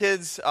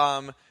kids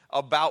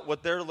about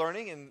what they're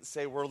learning and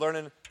say we're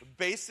learning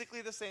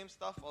basically the same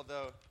stuff,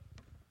 although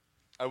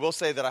I will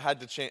say that I had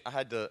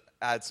to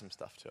add some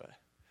stuff to it.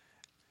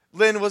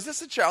 Lynn, was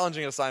this a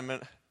challenging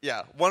assignment?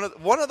 Yeah, one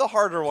of the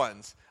harder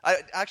ones. I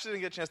actually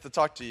didn't get a chance to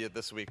talk to you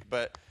this week,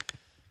 but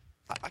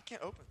I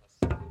can't open this.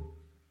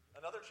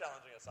 Another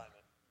challenging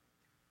assignment.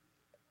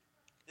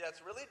 Yeah,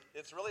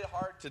 it's really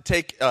hard to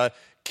take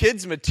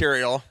kids'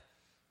 material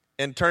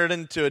and turn it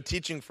into a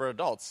teaching for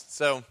adults.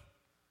 So,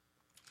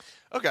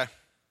 okay.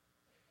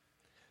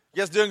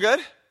 You guys doing good?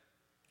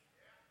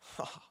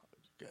 Oh,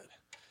 good.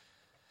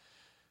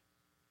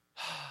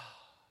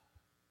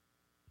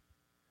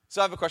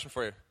 So I have a question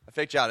for you. I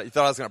faked you out. You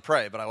thought I was going to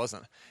pray, but I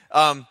wasn't.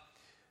 All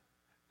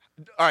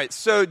right,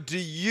 so do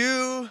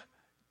you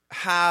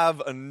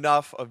have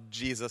enough of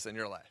Jesus in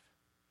your life?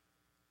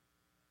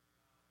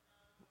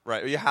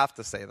 Right, you have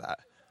to say that.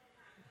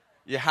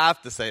 You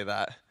have to say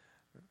that.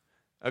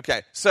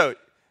 Okay, so,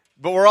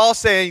 but we're all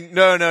saying,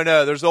 no,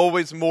 there's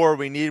always more.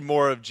 We need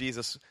more of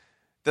Jesus.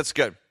 That's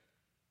good.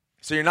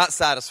 So you're not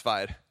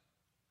satisfied.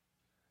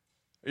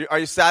 Are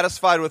you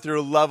satisfied with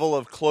your level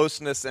of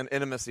closeness and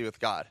intimacy with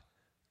God?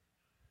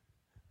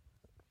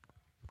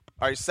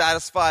 Are you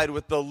satisfied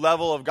with the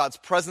level of God's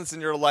presence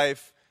in your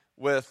life,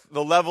 with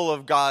the level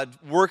of God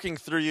working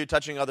through you,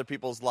 touching other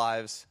people's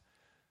lives?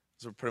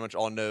 Those are pretty much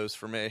all no's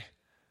for me.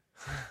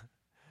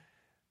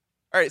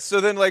 All right,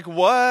 so then,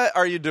 what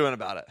are you doing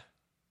about it?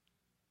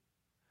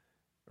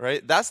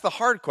 Right? That's the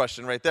hard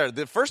question right there.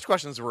 The first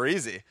questions were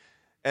easy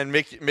and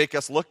make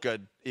us look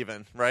good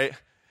even, right?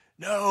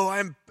 No,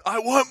 I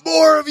want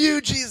more of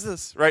you,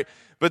 Jesus, right?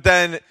 But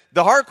then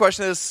the hard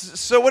question is,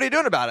 so what are you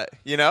doing about it,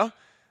 you know?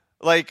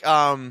 I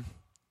can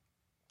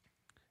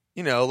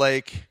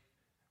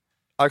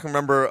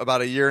remember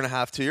about a year and a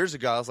half, 2 years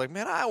ago, I was like,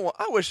 man,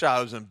 I wish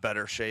I was in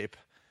better shape.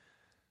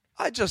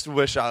 I just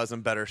wish I was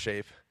in better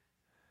shape.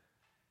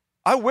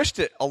 I wished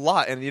it a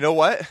lot, and you know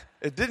what?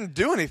 It didn't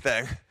do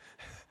anything.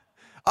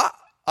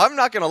 I'm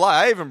not going to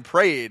lie. I even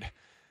prayed,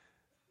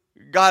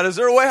 God, is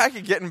there a way I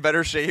could get in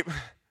better shape?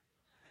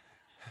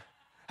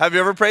 Have you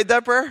ever prayed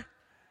that prayer?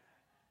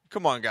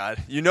 Come on,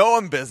 God. You know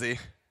I'm busy.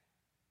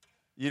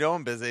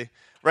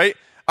 Right?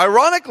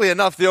 Ironically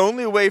enough, the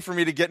only way for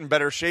me to get in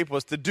better shape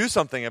was to do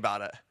something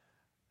about it.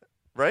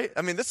 Right?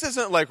 I mean, this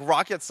isn't like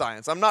rocket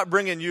science. I'm not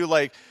bringing you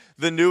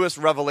the newest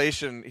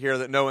revelation here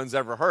that no one's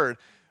ever heard.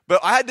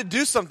 But I had to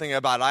do something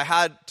about it. I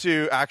had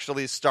to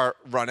actually start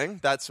running.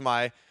 That's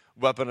my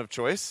weapon of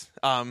choice.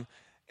 I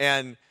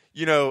had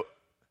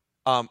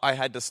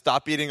to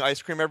stop eating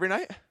ice cream every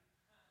night.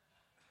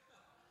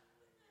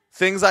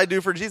 Things I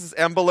do for Jesus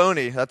and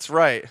bologna. That's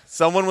right.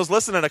 Someone was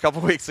listening a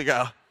couple weeks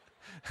ago.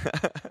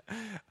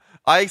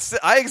 I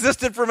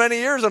existed for many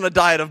years on a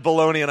diet of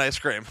bologna and ice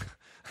cream.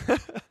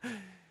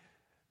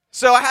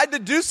 So I had to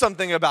do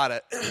something about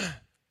it.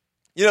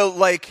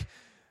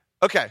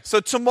 Okay, so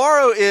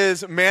tomorrow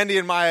is Mandy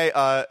and my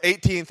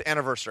 18th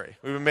anniversary.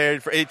 We've been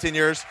married for 18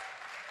 years.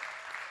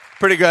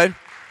 Pretty good.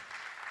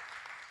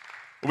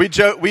 We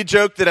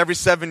joke that every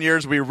 7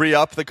 years we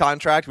re-up the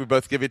contract. We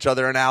both give each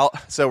other an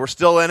out, so we're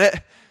still in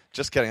it.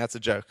 Just kidding, that's a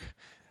joke.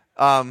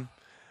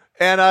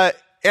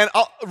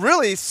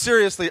 Really,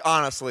 seriously,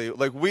 honestly,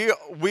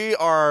 we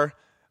are,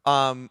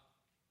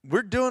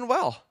 we're doing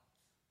well.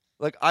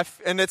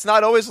 And it's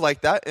not always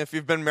like that. If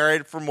you've been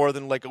married for more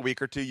than a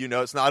week or two, you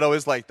know it's not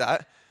always like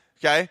that.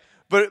 Okay?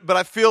 But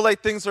I feel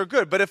like things are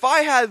good. But if I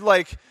had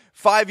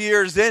 5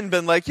 years in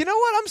been you know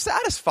what, I'm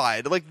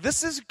satisfied.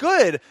 This is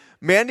good.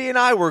 Mandy and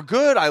I were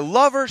good. I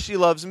love her. She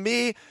loves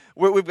me.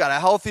 We've got a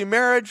healthy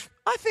marriage.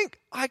 I think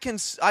I can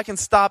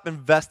stop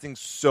investing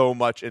so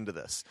much into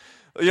this.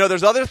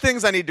 There's other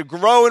things I need to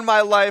grow in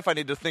my life. I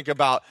need to think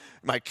about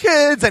my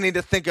kids. I need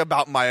to think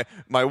about my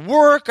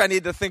work. I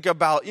need to think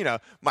about,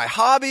 my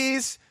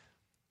hobbies,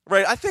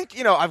 right? I think,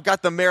 I've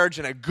got the marriage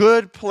in a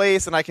good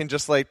place and I can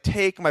just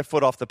take my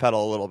foot off the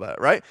pedal a little bit,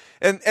 right?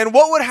 And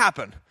what would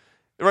happen,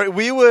 right?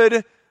 We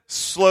would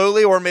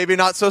slowly, or maybe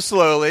not so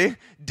slowly,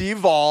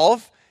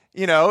 devolve,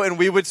 and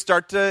we'd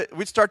start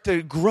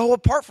to grow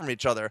apart from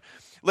each other.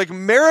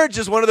 Marriage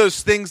is one of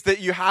those things that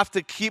you have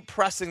to keep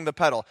pressing the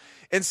pedal.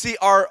 And see,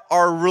 our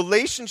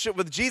relationship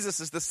with Jesus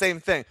is the same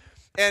thing.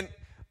 And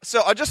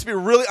so I'll just be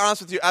really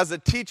honest with you, as a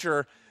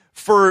teacher,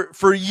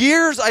 for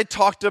years I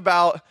talked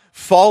about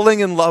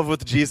falling in love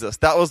with Jesus.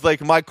 That was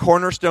my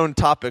cornerstone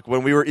topic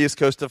when we were East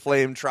Coast of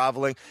Flame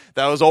traveling.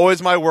 That was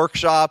always my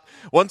workshop.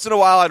 Once in a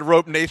while I'd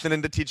rope Nathan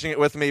into teaching it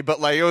with me, but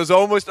it was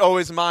almost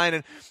always mine,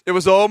 and it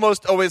was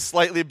almost always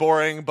slightly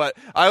boring, but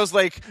I was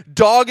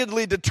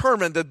doggedly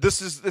determined that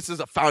this is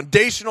a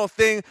foundational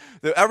thing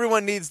that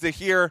everyone needs to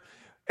hear.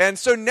 And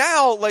so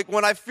now,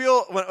 when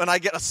I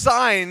get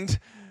assigned,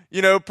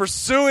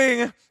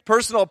 pursuing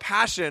personal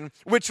passion,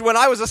 which when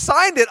I was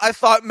assigned it, I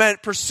thought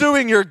meant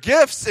pursuing your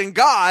gifts in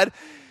God.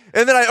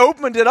 And then I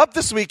opened it up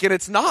this week and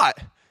it's not.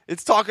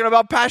 It's talking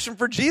about passion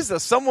for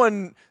Jesus.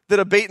 Someone did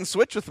a bait and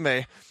switch with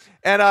me.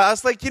 And I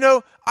was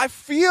I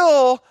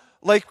feel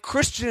like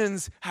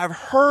Christians have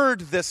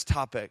heard this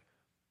topic.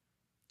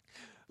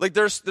 Like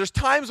there's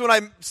times when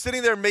I'm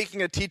sitting there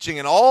making a teaching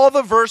and all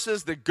the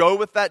verses that go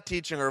with that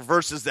teaching are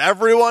verses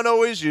everyone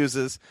always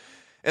uses,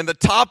 and the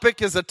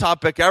topic is a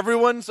topic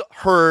everyone's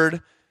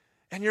heard,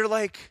 and you're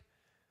like,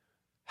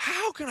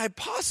 how can I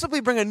possibly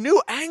bring a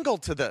new angle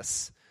to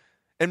this?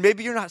 And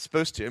maybe you're not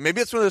supposed to.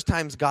 Maybe it's one of those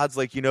times God's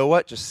like, you know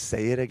what? Just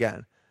say it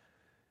again.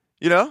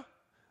 You know?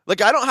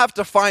 Like I don't have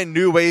to find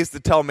new ways to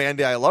tell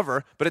Mandy I love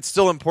her, but it's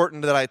still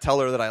important that I tell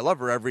her that I love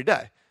her every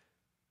day.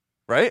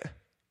 Right?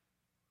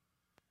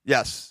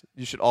 Yes,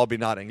 you should all be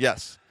nodding.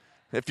 Yes.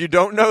 If you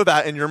don't know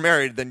that and you're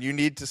married, then you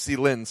need to see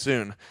Lynn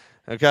soon.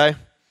 Okay?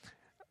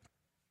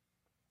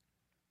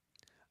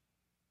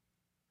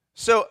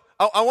 So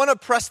I want to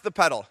press the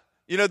pedal.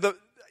 You know, the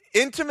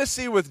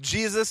intimacy with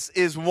Jesus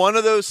is one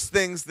of those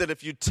things that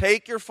if you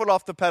take your foot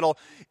off the pedal,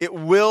 it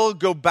will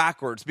go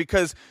backwards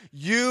because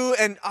you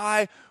and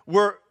I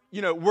we're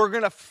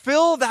going to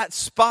fill that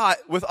spot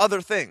with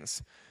other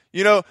things.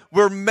 You know,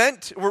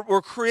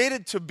 we're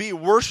created to be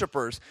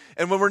worshipers.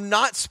 And when we're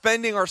not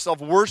spending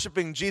ourselves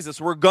worshiping Jesus,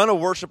 we're going to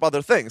worship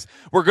other things.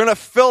 We're going to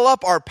fill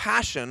up our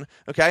passion,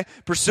 okay?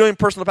 Pursuing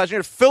personal passion. You're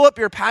going to fill up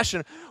your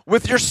passion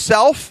with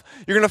yourself.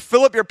 You're going to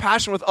fill up your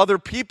passion with other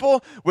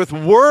people, with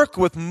work,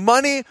 with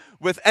money,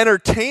 with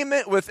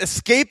entertainment, with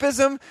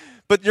escapism.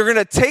 But you're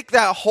going to take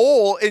that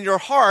hole in your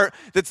heart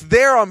that's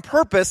there on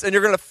purpose and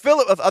you're going to fill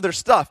it with other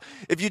stuff.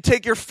 If you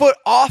take your foot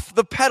off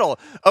the pedal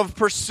of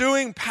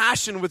pursuing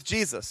passion with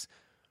Jesus.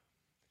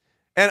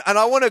 And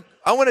I want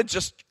to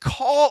just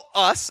call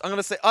us, I'm going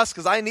to say us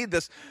because I need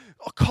this,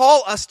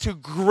 call us to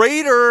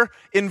greater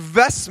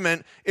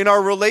investment in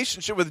our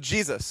relationship with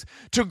Jesus,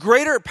 to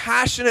greater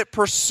passionate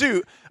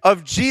pursuit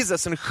of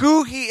Jesus and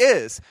who he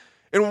is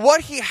and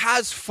what he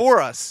has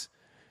for us.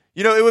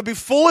 You know, it would be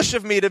foolish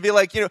of me to be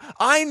like,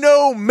 I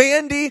know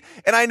Mandy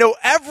and I know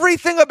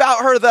everything about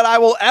her that I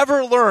will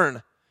ever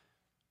learn,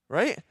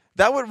 right?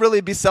 That would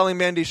really be selling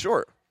Mandy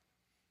short.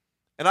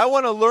 And I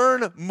want to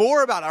learn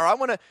more about her. I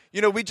want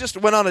to, we just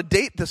went on a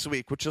date this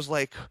week, which is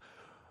like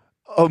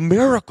a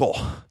miracle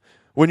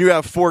when you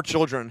have 4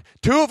 children.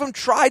 2 of them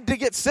tried to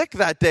get sick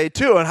that day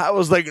too. And I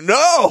was like,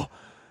 no,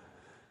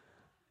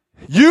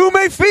 you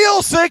may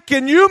feel sick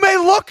and you may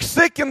look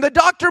sick and the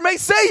doctor may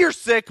say you're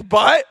sick,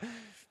 but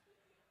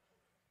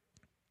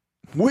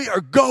we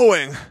are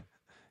going,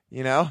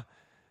 All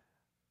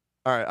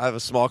right, I have a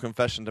small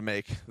confession to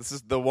make. This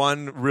is the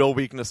one real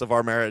weakness of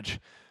our marriage.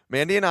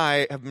 Mandy and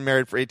I have been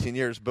married for 18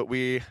 years, but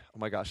oh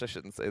my gosh, I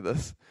shouldn't say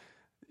this.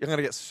 You're going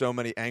to get so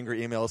many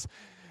angry emails.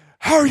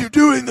 How are you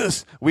doing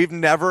this? We've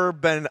never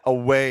been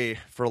away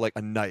for like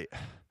a night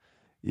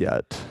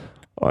yet.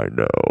 I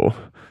know.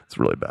 It's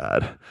really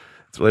bad.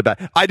 It's really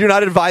bad. I do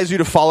not advise you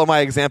to follow my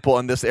example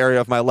in this area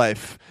of my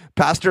life.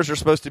 Pastors are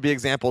supposed to be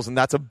examples, and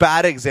that's a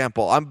bad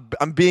example.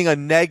 I'm being a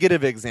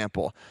negative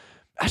example.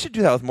 I should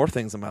do that with more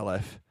things in my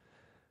life.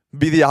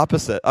 Be the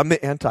opposite. I'm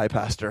the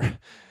anti-pastor.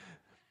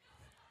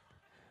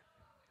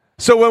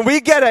 So when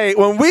we get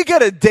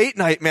a date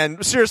night,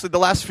 man, seriously, the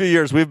last few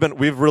years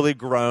we've really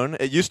grown.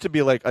 It used to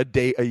be like a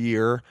date a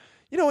year.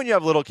 When you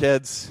have little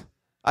kids,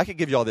 I could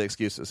give you all the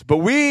excuses, but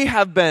we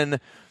have been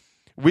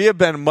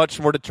much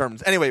more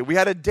determined. Anyway, we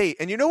had a date,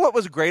 and you know what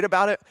was great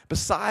about it?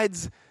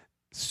 Besides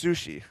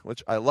sushi,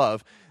 which I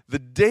love, the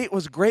date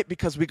was great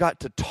because we got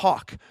to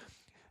talk.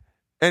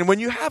 And when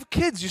you have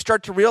kids, you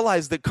start to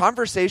realize that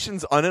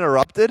conversations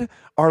uninterrupted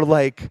are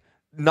like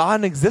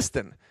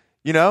non-existent.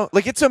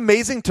 Like it's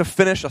amazing to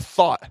finish a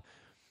thought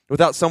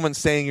without someone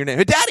saying your name.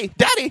 Hey, daddy,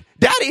 daddy,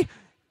 daddy.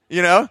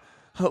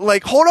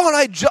 Like, hold on,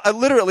 I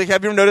literally,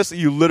 have you ever noticed that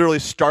you literally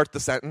start the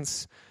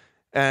sentence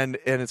and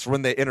it's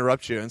when they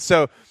interrupt you? And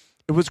so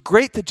it was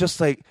great to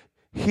just like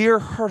hear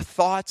her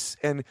thoughts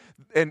and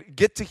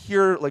get to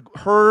hear like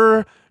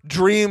her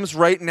dreams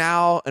right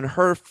now and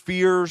her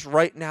fears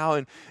right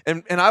now.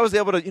 And I was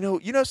able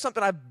to,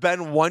 something I've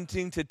been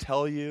wanting to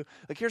tell you.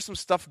 Like, here's some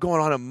stuff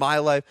going on in my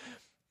life.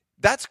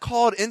 That's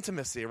called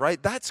intimacy,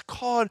 right? That's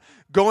called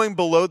going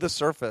below the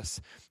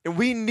surface. And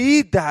we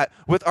need that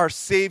with our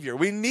Savior.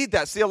 We need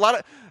that. See,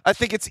 I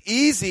think it's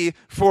easy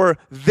for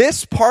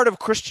this part of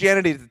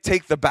Christianity to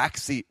take the back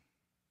seat.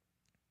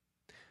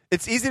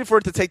 It's easy for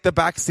it to take the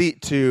back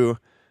seat to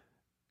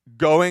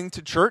going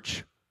to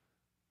church,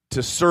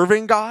 to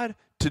serving God,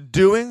 to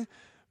doing,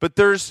 but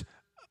there's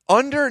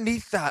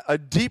underneath that a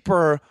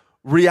deeper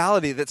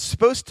reality that's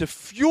supposed to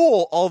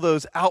fuel all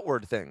those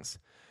outward things.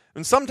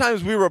 And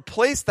sometimes we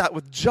replace that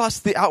with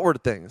just the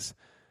outward things.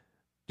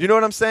 Do you know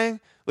what I'm saying?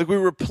 Like we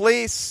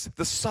replace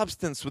the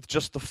substance with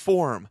just the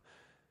form.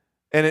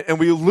 And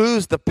we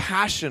lose the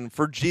passion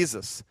for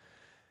Jesus.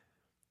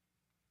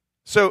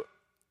 So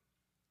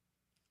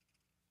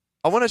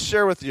I want to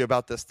share with you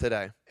about this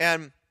today.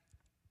 And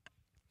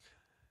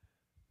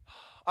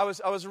I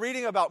was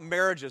reading about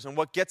marriages and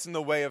what gets in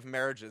the way of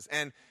marriages.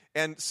 And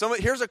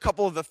here's a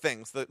couple of the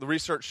things that the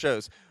research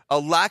shows. A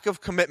lack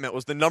of commitment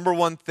was the number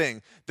one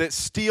thing that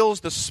steals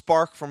the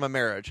spark from a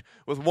marriage.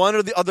 With one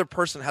or the other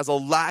person has a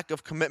lack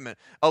of commitment,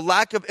 a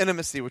lack of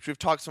intimacy, which we've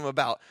talked some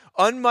about,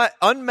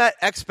 unmet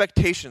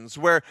expectations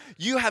where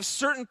you have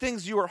certain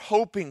things you are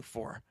hoping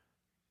for.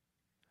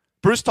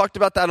 Bruce talked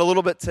about that a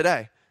little bit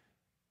today.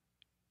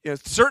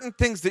 Certain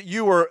things that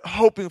you were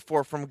hoping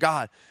for from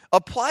God.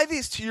 Apply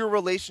these to your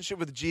relationship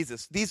with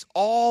Jesus. These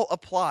all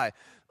apply.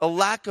 A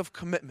lack of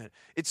commitment.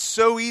 It's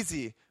so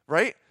easy,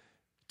 right?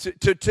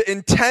 To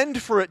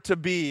intend for it to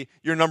be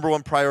your number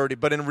one priority,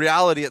 but in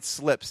reality it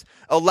slips.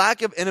 A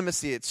lack of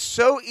intimacy. It's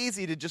so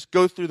easy to just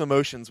go through the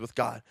motions with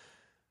God.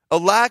 Not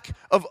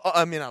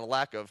a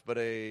lack of, but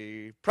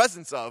a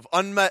presence of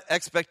unmet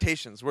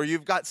expectations where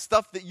you've got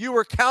stuff that you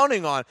were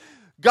counting on.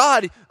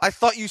 God, I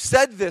thought you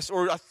said this,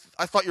 or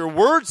I thought your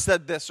word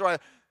said this,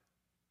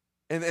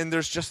 and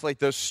there's just like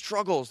those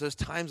struggles, those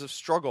times of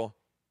struggle.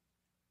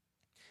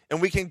 And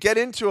we can get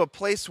into a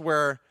place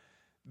where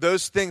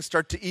those things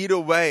start to eat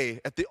away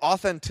at the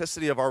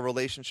authenticity of our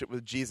relationship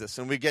with Jesus,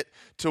 and we get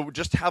to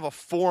just have a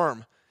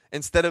form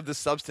instead of the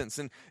substance.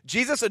 And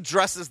Jesus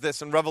addresses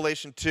this in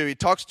Revelation 2. He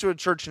talks to a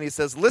church and he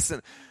says,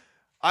 listen,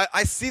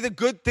 I see the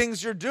good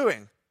things you're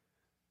doing.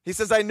 He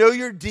says, I know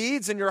your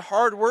deeds and your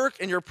hard work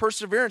and your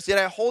perseverance, yet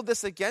I hold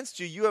this against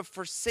you. You have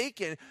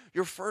forsaken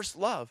your first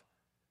love.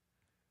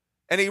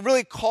 And he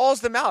really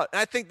calls them out. And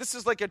I think this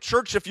is like a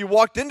church, if you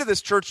walked into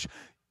this church,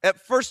 at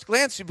first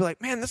glance, you'd be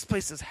like, man, this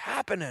place is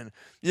happening.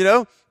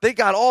 They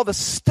got all the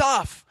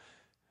stuff.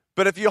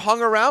 But if you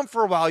hung around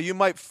for a while, you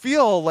might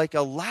feel like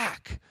a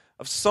lack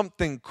of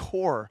something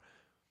core.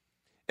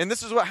 And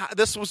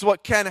this was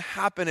what can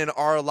happen in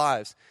our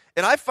lives.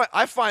 And I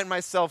find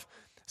myself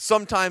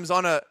sometimes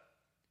on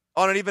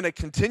even a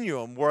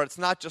continuum where it's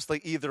not just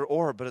like either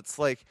or, but it's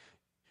like,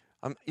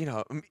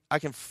 I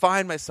can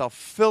find myself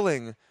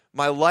filling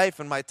my life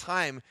and my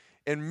time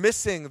and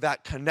missing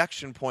that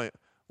connection point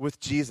with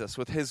Jesus,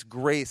 with his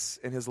grace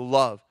and his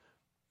love.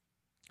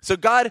 So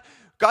God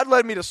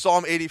led me to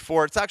Psalm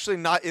 84. It's actually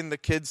not in the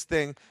kids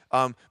thing,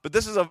 but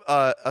this is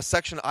a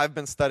section I've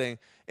been studying,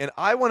 and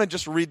I want to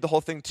just read the whole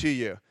thing to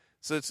you.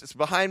 So it's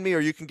behind me, or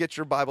you can get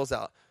your Bibles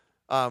out.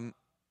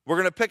 We're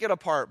going to pick it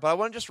apart, but I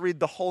want to just read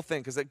the whole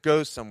thing because it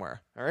goes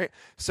somewhere, all right?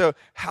 So,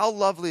 how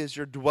lovely is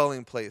your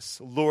dwelling place,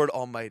 Lord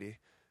Almighty.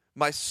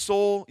 My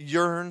soul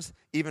yearns,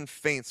 even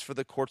faints for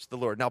the courts of the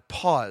Lord. Now,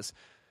 pause.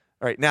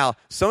 All right, now,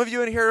 some of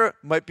you in here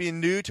might be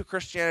new to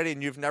Christianity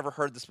and you've never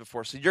heard this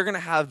before, so you're going to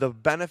have the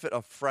benefit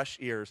of fresh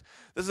ears.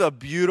 This is a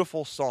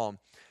beautiful psalm.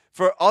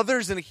 For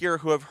others in here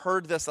who have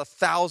heard this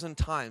 1,000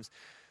 times,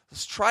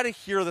 let's try to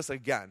hear this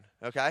again,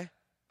 okay?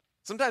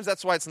 Sometimes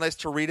that's why it's nice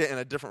to read it in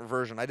a different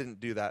version. I didn't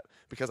do that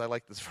because I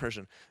like this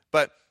version.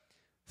 But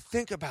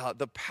think about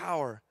the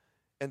power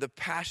and the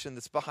passion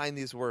that's behind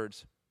these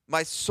words.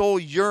 My soul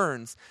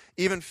yearns,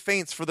 even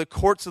faints for the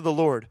courts of the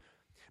Lord.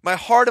 My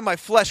heart and my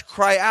flesh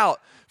cry out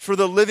for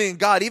the living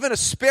God. Even a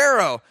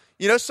sparrow,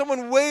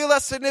 someone way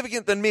less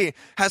significant than me,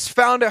 has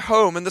found a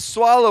home, and the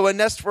swallow a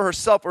nest for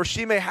herself, or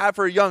she may have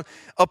her young,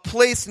 a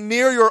place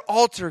near your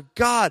altar.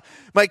 God,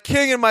 my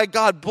King and my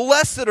God,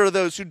 blessed are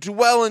those who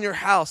dwell in your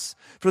house,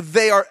 for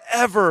they are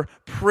ever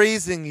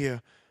praising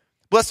you.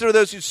 Blessed are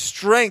those whose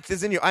strength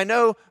is in you. I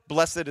know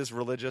blessed is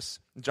religious.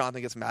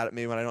 Jonathan gets mad at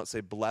me when I don't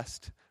say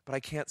blessed, but I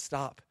can't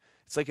stop.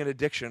 It's like an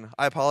addiction.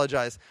 I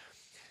apologize.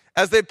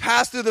 As they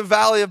pass through the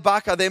valley of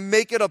Baca, they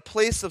make it a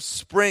place of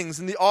springs,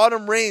 and the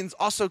autumn rains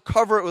also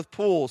cover it with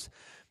pools.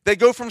 They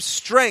go from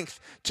strength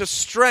to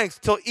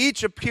strength till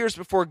each appears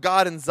before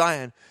God in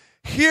Zion.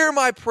 Hear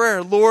my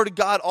prayer, Lord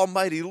God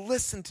Almighty.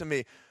 Listen to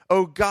me,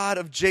 O God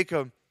of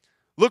Jacob.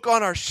 Look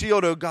on our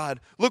shield, O God.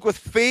 Look with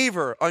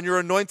favor on your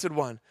anointed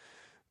one.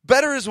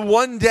 Better is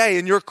one day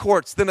in your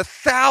courts than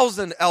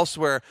 1,000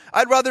 elsewhere.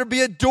 I'd rather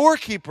be a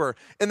doorkeeper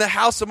in the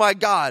house of my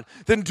God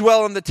than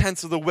dwell in the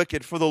tents of the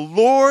wicked. For the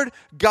Lord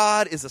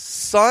God is a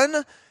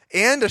sun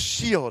and a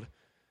shield.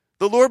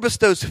 The Lord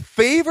bestows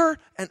favor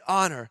and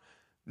honor.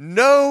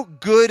 No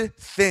good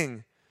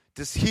thing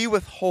does he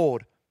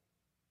withhold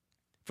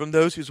from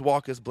those whose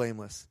walk is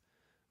blameless.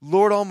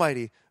 Lord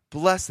Almighty,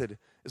 blessed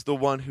is the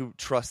one who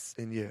trusts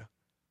in you.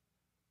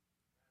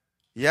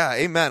 Yeah,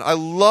 amen. I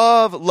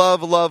love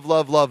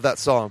that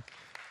song.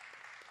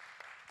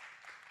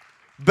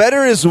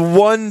 Better is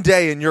one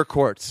day in your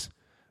courts.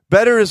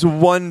 Better is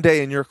one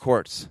day in your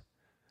courts.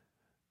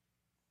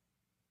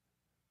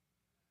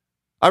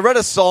 I read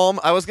a psalm.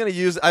 I was going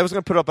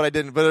to put it up, but I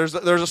didn't.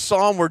 But there's a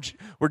psalm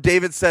where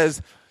David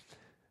says,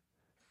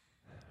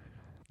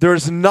 "There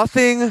is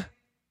nothing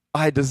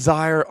I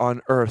desire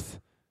on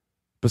earth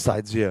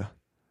besides you."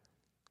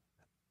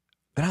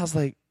 And I was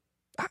like,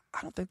 I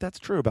don't think that's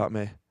true about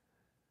me.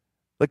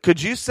 Like,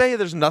 could you say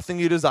there's nothing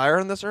you desire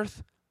on this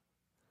earth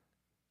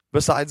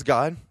besides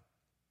God?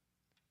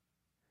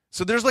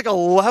 So there's like a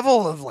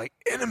level of like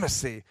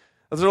intimacy.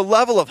 There's a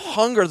level of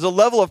hunger. There's a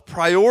level of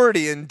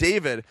priority in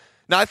David.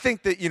 Now, I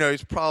think that,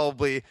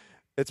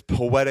 it's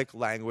poetic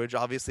language.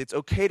 Obviously, it's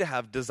okay to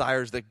have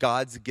desires that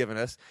God's given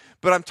us.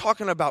 But I'm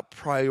talking about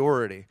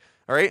priority.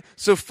 All right?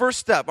 So first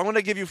step, I want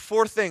to give you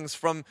 4 things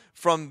from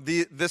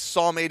this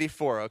Psalm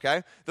 84,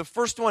 okay? The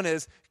first one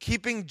is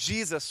keeping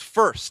Jesus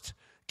first.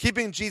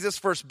 Keeping Jesus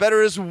first.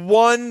 Better is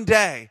one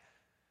day.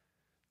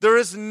 There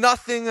is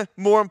nothing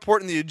more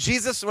important than you.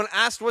 Jesus, when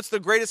asked what's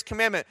the greatest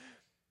commandment,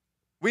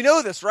 we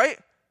know this, right?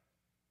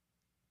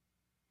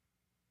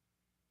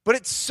 But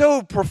it's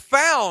so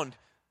profound.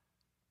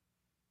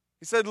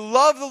 He said,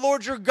 love the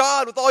Lord your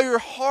God with all your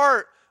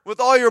heart, with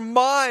all your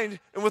mind,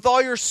 and with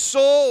all your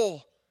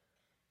soul.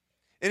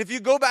 And if you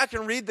go back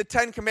and read the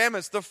 10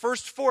 Commandments, the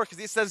first 4, because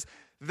he says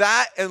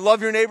that and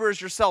love your neighbor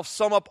as yourself,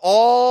 sum up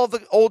all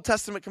the Old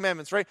Testament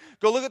commandments, right?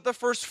 Go look at the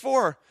first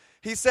 4.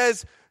 He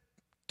says,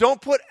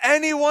 don't put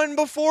anyone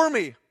before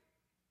me.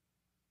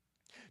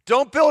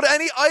 Don't build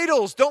any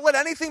idols. Don't let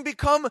anything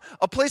become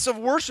a place of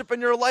worship in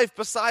your life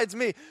besides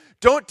me.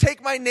 Don't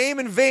take my name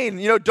in vain.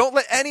 Don't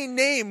let any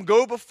name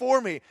go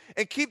before me.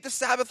 And keep the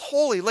Sabbath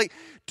holy. Like,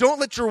 don't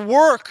let your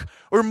work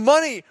or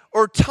money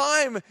or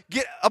time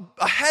get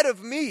ahead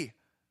of me.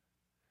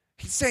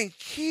 He's saying,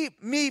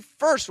 keep me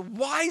first.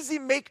 Why does he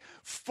make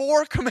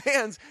 4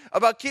 commands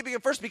about keeping him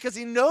first? Because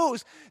he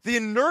knows the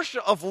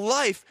inertia of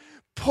life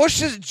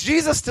pushes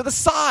Jesus to the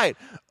side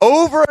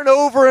over and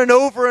over and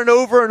over and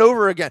over and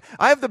over again.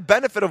 I have the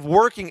benefit of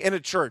working in a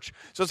church,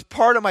 so it's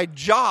part of my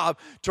job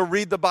to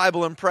read the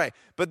Bible and pray.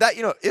 But that,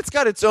 it's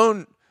got its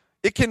own,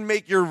 it can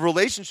make your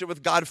relationship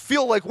with God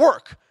feel like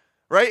work,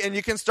 right? And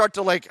you can start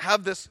to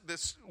have this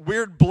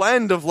weird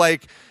blend of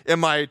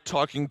am I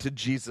talking to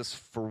Jesus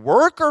for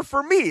work or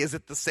for me? Is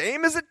it the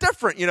same? Is it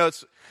different?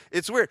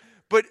 It's weird.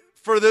 But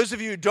for those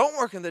of you who don't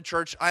work in the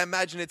church, I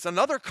imagine it's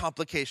another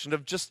complication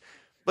of just,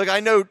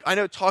 I know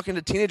talking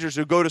to teenagers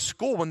who go to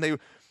school, when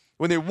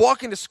they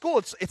walk into school,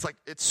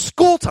 it's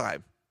school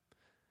time.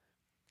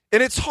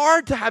 And it's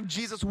hard to have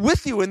Jesus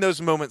with you in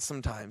those moments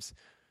sometimes.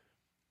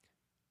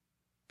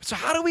 So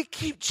how do we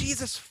keep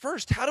Jesus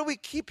first? How do we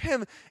keep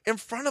him in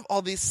front of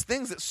all these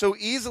things that so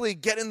easily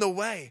get in the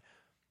way?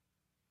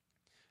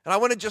 And I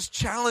want to just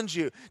challenge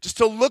you just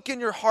to look in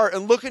your heart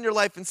and look in your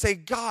life and say,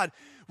 God,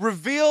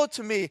 reveal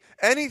to me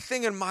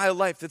anything in my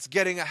life that's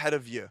getting ahead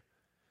of you.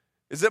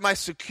 Is it my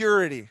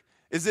security?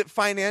 Is it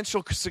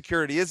financial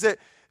security? Is it,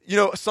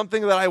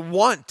 something that I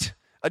want?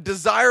 A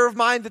desire of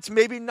mine that's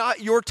maybe not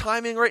your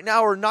timing right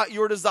now or not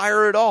your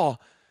desire at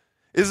all?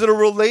 Is it a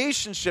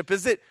relationship?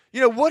 Is it,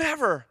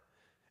 whatever?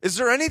 Is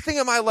there anything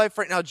in my life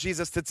right now,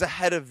 Jesus, that's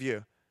ahead of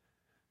you?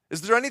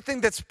 Is there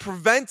anything that's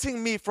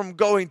preventing me from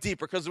going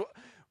deeper? Because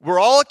we're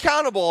all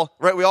accountable,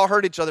 right? We all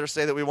heard each other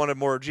say that we wanted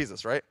more of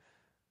Jesus, right?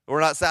 We're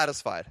not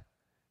satisfied,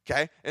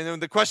 okay? And then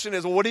the question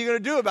is, well, what are you going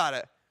to do about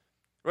it?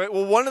 Right?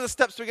 Well, one of the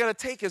steps we got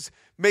to take is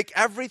make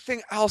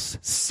everything else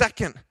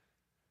second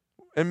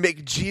and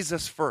make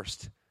Jesus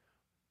first.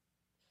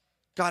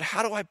 God,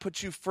 how do I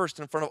put you first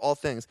in front of all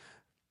things?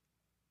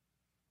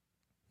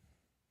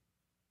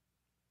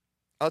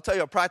 I'll tell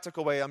you a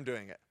practical way I'm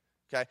doing it,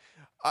 okay?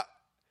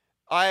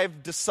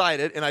 I've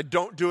decided, and I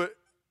don't do it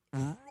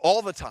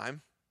all the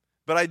time,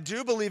 but I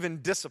do believe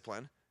in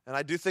discipline, and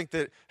I do think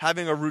that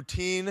having a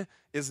routine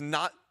is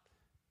not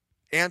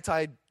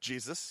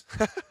anti-Jesus.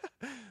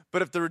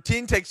 But if the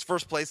routine takes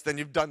first place, then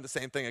you've done the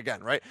same thing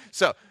again, right?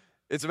 So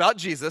it's about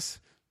Jesus.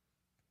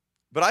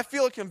 But I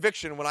feel a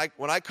conviction when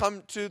I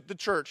come to the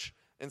church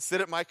and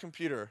sit at my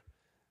computer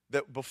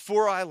that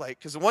before I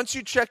because once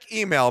you check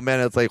email,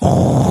 man, it's and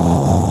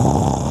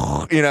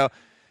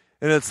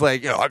it's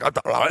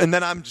and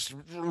then I'm just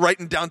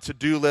writing down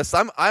to-do lists.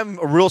 I'm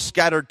a real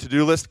scattered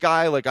to-do list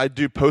guy. I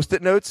do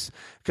Post-it notes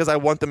because I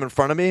want them in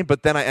front of me,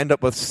 but then I end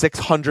up with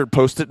 600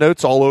 Post-it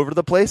notes all over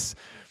the place.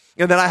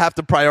 And then I have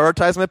to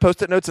prioritize my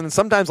Post-it notes, and then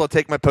sometimes I'll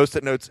take my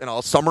Post-it notes and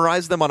I'll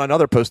summarize them on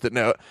another Post-it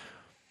note.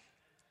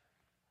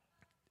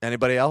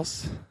 Anybody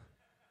else?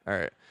 All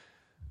right.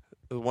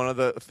 One of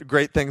the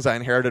great things I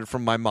inherited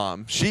from my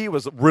mom, she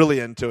was really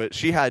into it.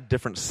 She had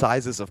different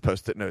sizes of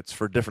Post-it notes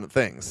for different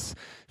things.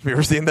 Have you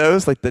ever seen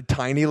those? The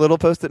tiny little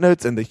Post-it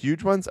notes and the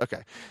huge ones?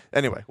 Okay.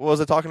 Anyway, what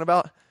was I talking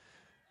about?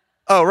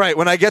 Oh, right.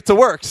 When I get to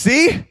work.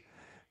 See?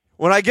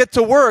 When I get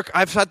to work,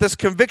 I've had this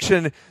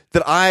conviction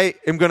that I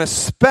am going to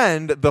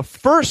spend the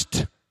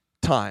first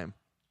time.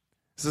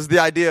 This is the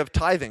idea of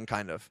tithing,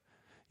 kind of.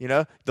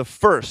 The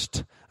first.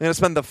 I'm going to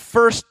spend the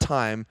first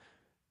time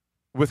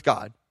with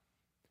God.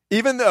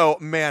 Even though,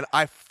 man,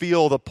 I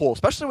feel the pull,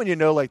 especially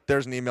when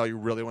there's an email you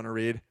really want to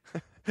read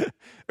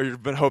or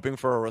you've been hoping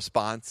for a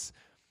response,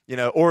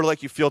 or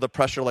you feel the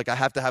pressure, I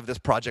have to have this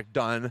project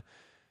done.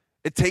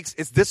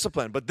 It's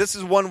discipline, but this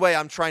is one way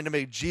I'm trying to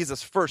make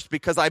Jesus first,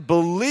 because I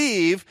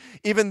believe,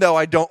 even though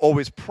I don't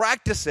always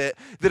practice it,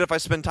 that if I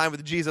spend time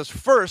with Jesus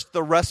first,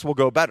 the rest will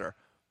go better.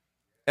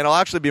 And I'll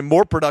actually be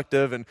more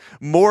productive and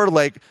more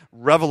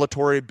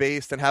revelatory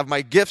based and have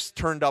my gifts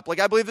turned up.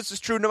 I believe this is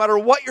true no matter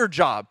what your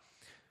job.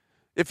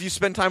 If you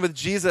spend time with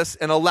Jesus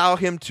and allow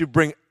him to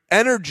bring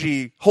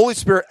energy, Holy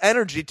Spirit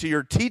energy to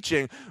your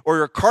teaching or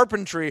your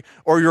carpentry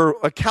or your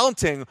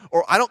accounting,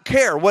 or I don't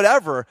care,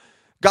 whatever,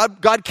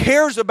 God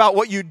cares about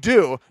what you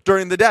do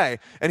during the day,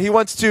 and he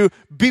wants to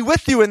be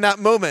with you in that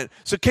moment.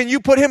 So can you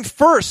put him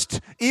first,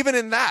 even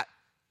in that?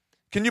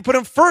 Can you put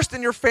him first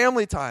in your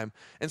family time?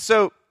 And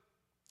so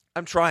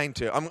I'm trying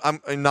to.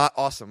 I'm not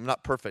awesome. I'm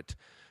not perfect.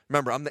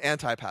 Remember, I'm the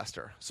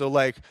anti-pastor. So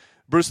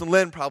Bruce and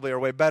Lynn probably are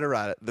way better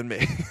at it than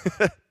me.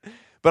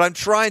 But I'm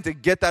trying to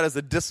get that as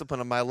a discipline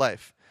of my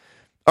life.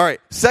 All right,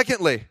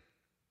 secondly,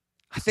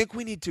 I think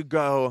we need to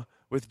go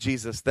with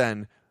Jesus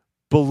then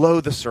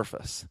below the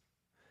surface.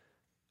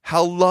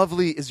 How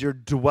lovely is your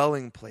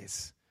dwelling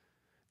place.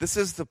 This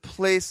is the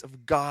place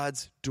of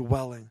God's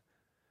dwelling.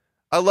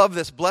 I love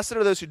this. Blessed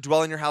are those who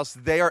dwell in your house.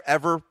 They are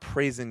ever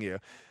praising you.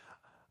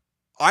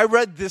 I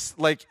read this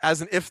like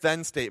as an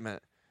if-then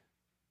statement.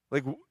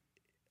 Like,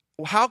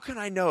 how can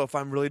I know if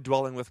I'm really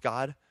dwelling with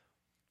God?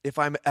 If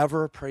I'm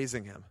ever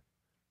praising him.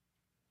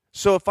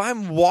 So if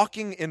I'm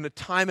walking in a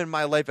time in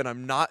my life and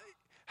I'm not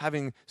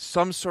having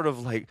some sort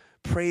of like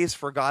praise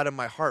for God in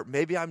my heart,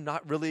 maybe I'm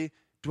not really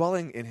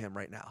dwelling in him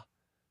right now.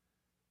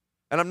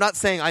 And I'm not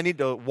saying I need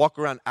to walk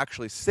around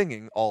actually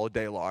singing all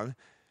day long,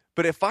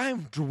 but if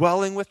I'm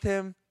dwelling with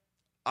him,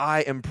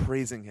 I am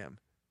praising him.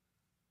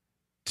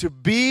 To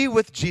be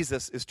with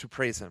Jesus is to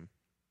praise him,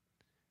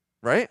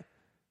 right?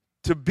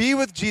 To be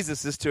with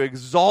Jesus is to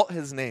exalt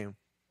his name.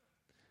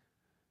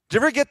 Do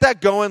you ever get that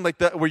going, like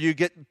that, where you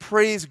get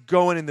praise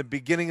going in the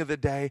beginning of the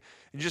day,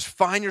 and you just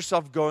find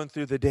yourself going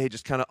through the day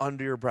just kind of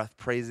under your breath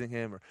praising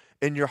him, or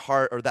in your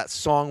heart, or that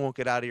song won't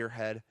get out of your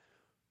head?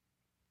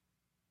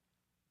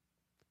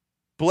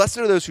 Blessed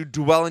are those who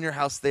dwell in your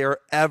house. They are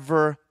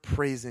ever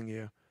praising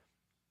you.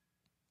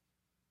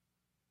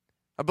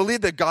 I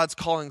believe that God's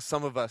calling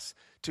some of us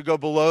to go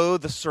below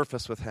the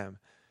surface with him.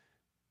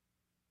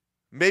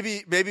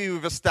 Maybe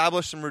we've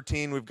established some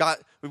routine. We've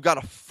got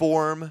a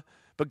form,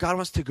 but God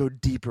wants to go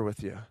deeper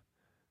with you.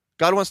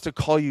 God wants to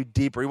call you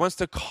deeper. He wants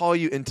to call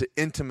you into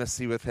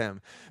intimacy with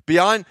him.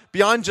 Beyond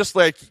just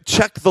like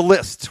check the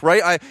list,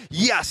 right? I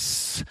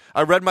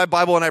read my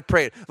Bible and I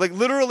prayed. Like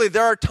literally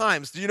there are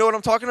times, do you know what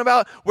I'm talking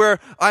about? Where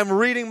I'm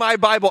reading my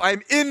Bible,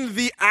 I'm in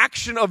the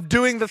action of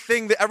doing the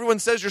thing that everyone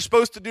says you're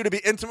supposed to do to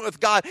be intimate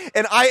with God,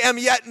 and I am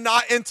yet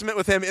not intimate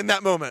with him in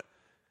that moment.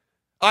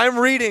 I'm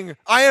reading,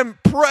 I am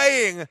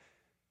praying.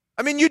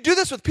 I mean, you do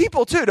this with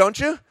people too, don't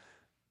you?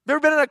 You ever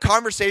been in a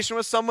conversation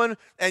with someone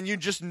and you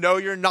just know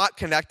you're not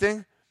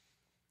connecting?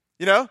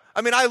 You know?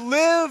 I mean, I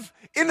live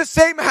in the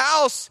same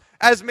house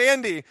as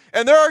Mandy,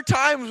 and there are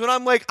times when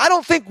I'm like, I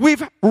don't think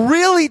we've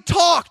really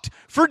talked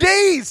for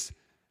days.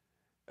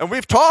 And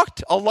we've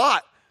talked a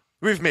lot.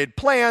 We've made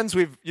plans.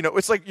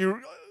 It's like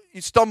you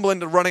stumble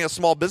into running a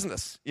small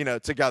business,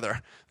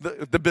 together,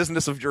 the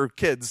business of your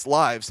kids'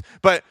 lives.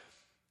 But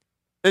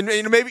and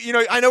maybe,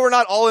 I know we're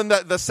not all in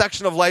the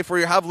section of life where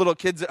you have little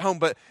kids at home,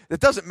 but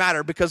it doesn't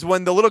matter because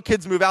when the little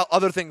kids move out,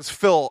 other things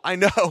fill. I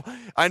know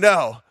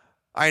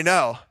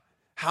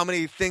how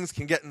many things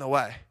can get in the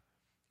way.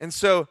 And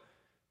so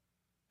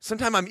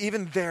sometimes I'm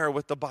even there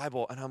with the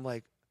Bible and I'm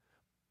like,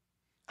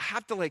 I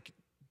have to like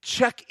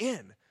check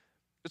in.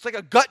 It's like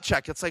a gut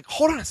check. It's like,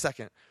 hold on a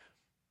second.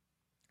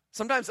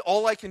 Sometimes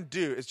all I can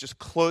do is just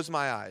close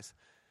my eyes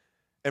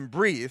and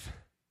breathe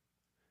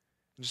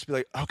and just be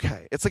like,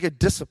 okay. It's like a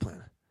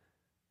discipline.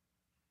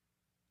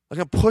 Like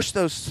I push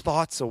those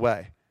thoughts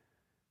away.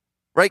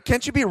 Right?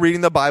 Can't you be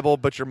reading the Bible,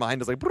 but your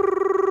mind is like,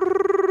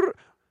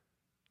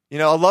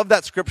 I love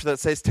that scripture that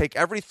says, take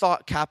every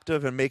thought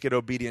captive and make it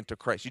obedient to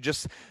Christ.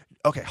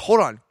 Okay, hold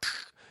on.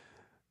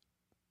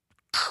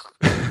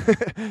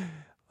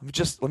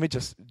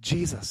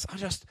 Jesus, I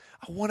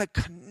want to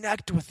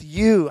connect with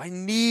you. I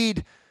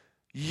need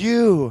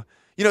you.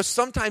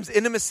 Sometimes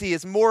intimacy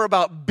is more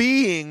about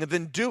being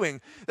than doing.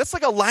 That's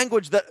like a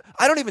language that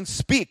I don't even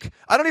speak.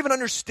 I don't even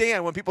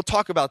understand when people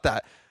talk about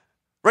that.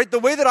 Right? The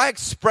way that I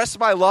express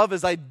my love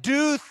is I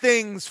do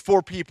things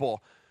for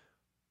people.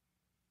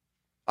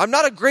 I'm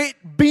not a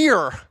great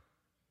beer.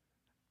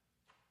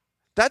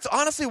 That's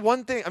honestly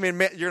one thing. I mean,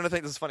 you're going to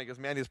think this is funny because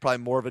Mandy is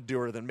probably more of a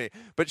doer than me.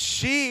 But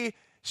she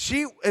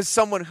is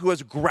someone who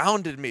has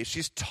grounded me.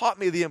 She's taught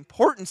me the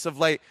importance of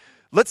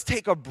let's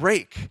take a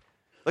break.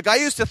 Like I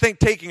used to think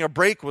taking a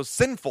break was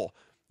sinful.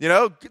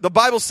 The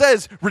Bible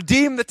says,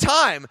 redeem the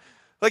time.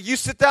 Like you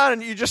sit down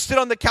and you just sit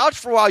on the couch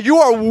for a while. You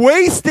are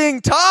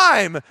wasting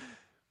time.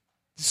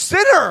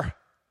 Sinner.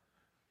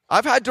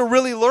 I've had to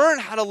really learn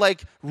how to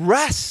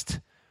rest.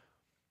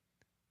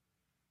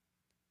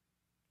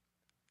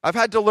 I've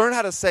had to learn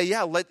how to say,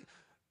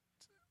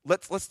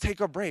 let's take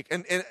a break.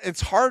 And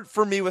it's hard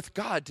for me with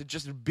God to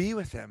just be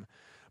with him.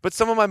 But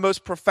some of my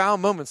most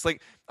profound moments,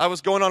 like I was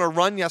going on a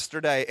run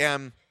yesterday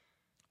and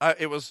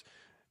it was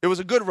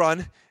a good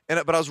run,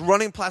 but I was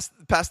running past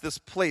this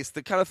place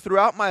that kind of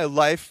throughout my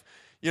life,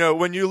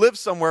 when you live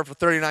somewhere for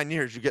 39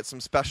 years, you get some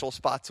special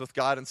spots with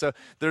God. And so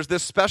there's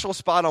this special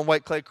spot on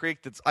White Clay Creek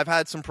I've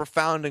had some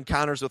profound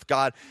encounters with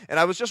God. And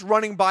I was just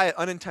running by it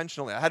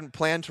unintentionally. I hadn't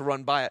planned to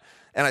run by it.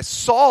 And I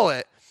saw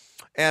it.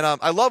 And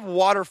I love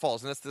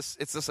waterfalls. And it's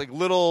this like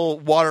little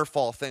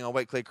waterfall thing on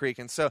White Clay Creek.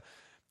 And so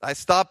I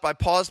stopped, I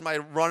paused my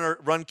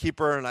run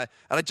keeper, and I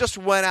just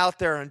went out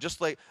there and just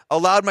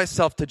allowed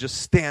myself to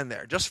just stand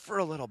there just for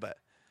a little bit.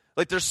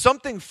 Like there's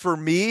something for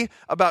me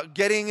about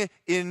getting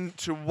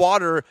into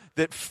water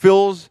that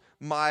fills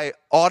my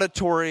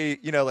auditory,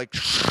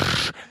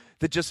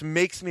 that just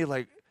makes me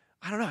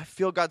I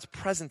feel God's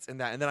presence in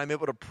that. And then I'm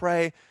able to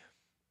pray.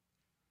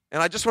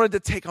 And I just wanted to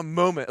take a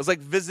moment. It was like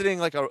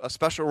visiting a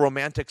special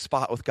romantic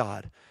spot with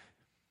God.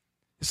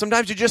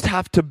 Sometimes you just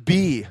have to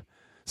be.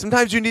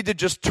 Sometimes you need to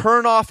just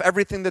turn off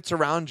everything that's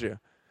around you.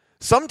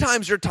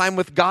 Sometimes your time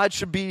with God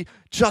should be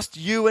just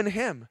you and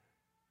him.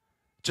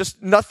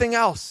 Just nothing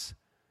else.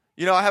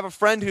 You know, I have a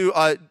friend who,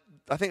 I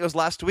think it was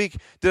last week,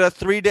 did a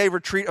 3-day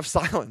retreat of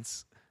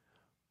silence.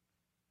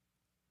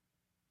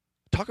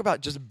 Talk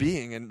about just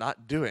being and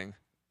not doing.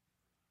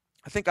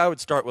 I think I would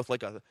start with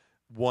like a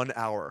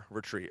 1-hour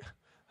retreat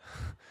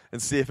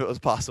and see if it was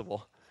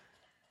possible.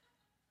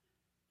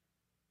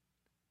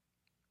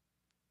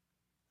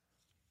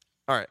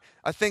 All right,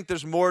 I think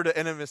there's more to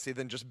intimacy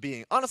than just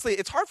being. Honestly,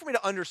 it's hard for me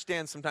to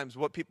understand sometimes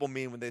what people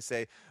mean when they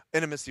say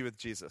intimacy with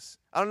Jesus.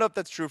 I don't know if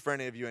that's true for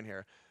any of you in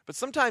here. But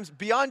sometimes,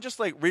 beyond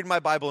just like read my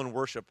Bible and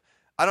worship,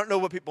 I don't know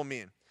what people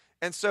mean.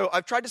 And so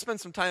I've tried to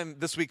spend some time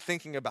this week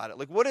thinking about it.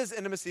 Like, what does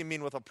intimacy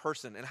mean with a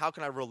person, and how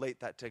can I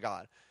relate that to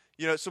God?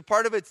 You know, so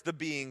part of it's the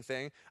being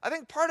thing. I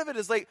think part of it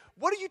is like,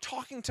 what are you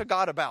talking to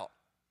God about?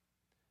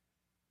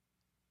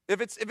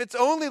 If it's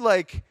only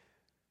like,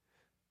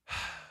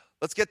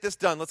 let's get this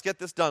done, let's get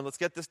this done, let's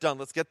get this done,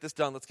 let's get this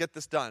done, let's get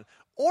this done.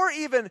 Or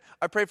even,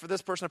 I pray for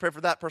this person, I pray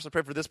for that person, I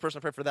pray for this person,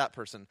 I pray for that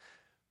person.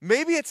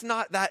 Maybe it's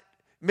not that.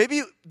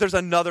 Maybe there's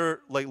another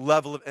like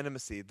level of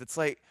intimacy that's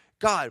like,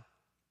 God,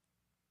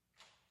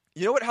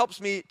 you know what helps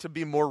me to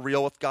be more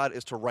real with God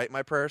is to write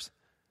my prayers.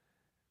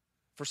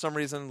 For some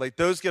reason, like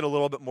those get a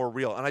little bit more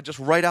real. And I just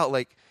write out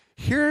like,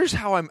 here's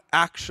how I'm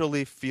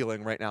actually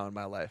feeling right now in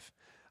my life.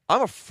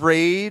 I'm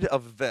afraid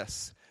of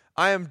this.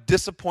 I am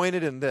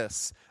disappointed in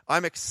this.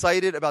 I'm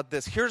excited about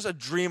this. Here's a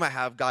dream I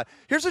have, God.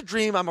 Here's a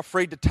dream I'm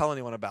afraid to tell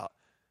anyone about.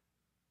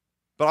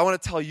 But I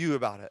want to tell you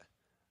about it.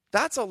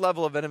 That's a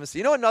level of intimacy.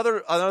 You know,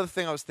 another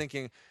thing I was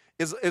thinking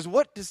is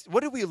what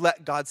do we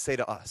let God say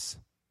to us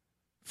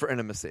for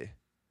intimacy?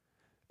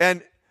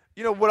 And,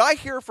 you know, what I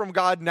hear from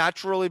God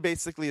naturally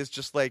basically is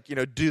just like, you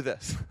know, do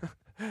this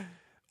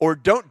or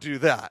don't do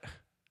that.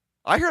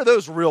 I hear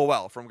those real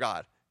well from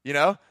God, you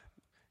know,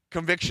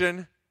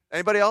 conviction.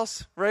 Anybody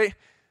else, right?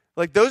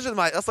 Like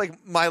that's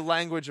like my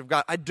language of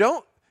God. I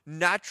don't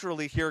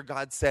naturally hear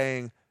God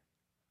saying,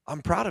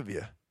 I'm proud of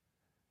you.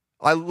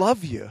 I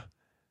love you.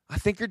 I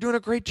think you're doing a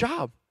great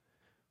job.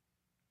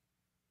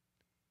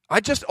 I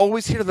just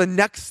always hear the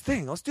next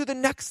thing. Let's do the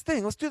next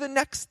thing. Let's do the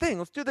next thing.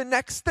 Let's do the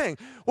next thing.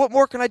 What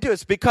more can I do?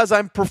 It's because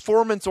I'm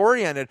performance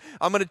oriented.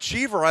 I'm an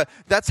achiever.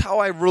 That's how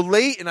I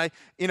relate. And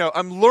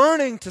I'm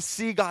learning to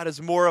see God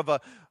as more of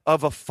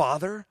a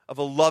father, of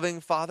a loving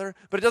father.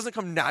 But it doesn't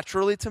come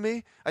naturally to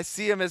me. I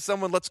see him as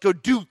someone, let's go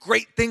do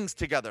great things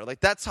together. Like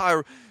that's how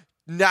I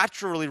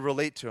naturally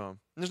relate to him.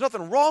 And there's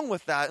nothing wrong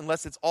with that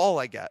unless it's all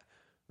I get,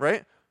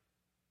 right?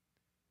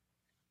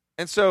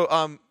 And so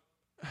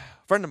a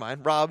friend of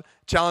mine, Rob,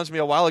 challenged me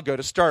a while ago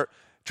to start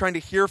trying to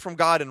hear from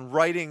God and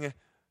writing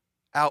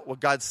out what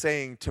God's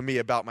saying to me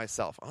about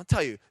myself. I'll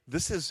tell you,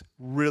 this is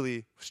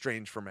really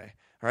strange for me,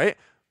 right?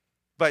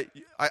 But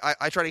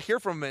I try to hear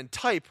from him and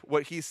type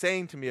what he's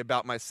saying to me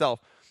about myself.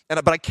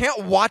 But I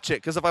can't watch it,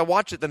 because if I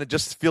watch it, then it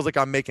just feels like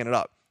I'm making it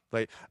up.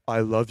 Like,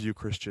 I love you,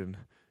 Christian.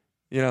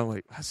 You know,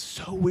 like, that's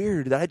so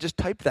weird that I just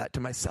typed that to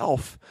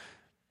myself.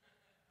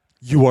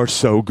 You are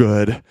so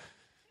good.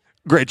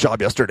 Great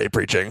job yesterday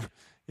preaching.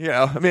 You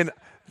know, I mean,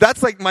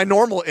 that's like my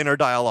normal inner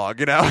dialogue,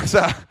 you know?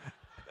 So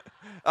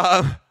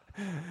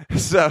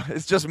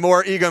it's just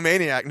more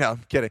egomaniac. No,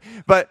 I'm kidding.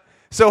 But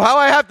so how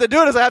I have to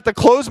do it is I have to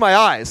close my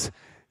eyes,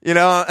 you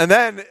know? And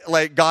then,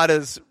 like, God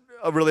is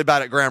really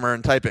bad at grammar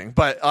and typing.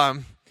 But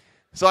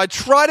so I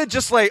try to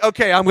just like,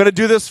 okay, I'm going to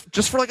do this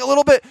just for like a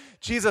little bit.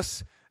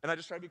 Jesus. And I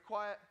just try to be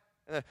quiet.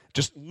 And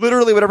just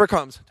literally whatever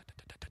comes.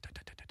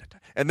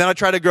 And then I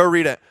try to go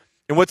read it.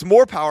 And what's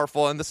more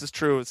powerful, and this is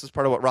true, this is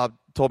part of what Rob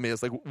told me,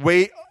 is like,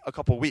 wait a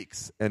couple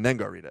weeks and then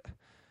go read it.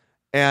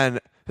 And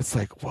it's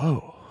like,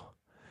 whoa.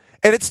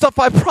 And it's stuff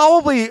I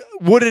probably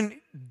wouldn't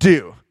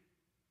do.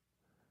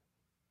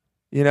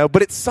 You know,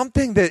 but it's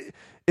something that,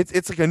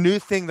 it's like a new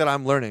thing that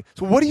I'm learning.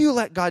 So what do you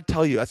let God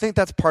tell you? I think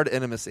that's part of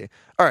intimacy.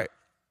 All right.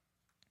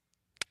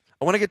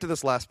 I want to get to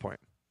this last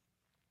point.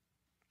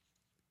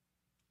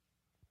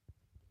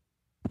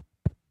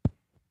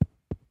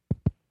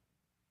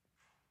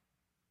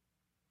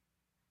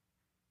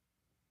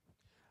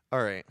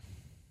 All right.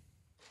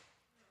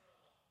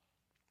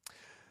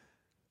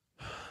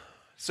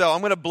 So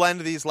I'm going to blend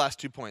these last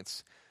 2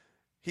 points.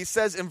 He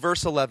says in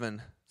verse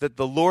 11 that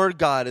the Lord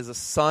God is a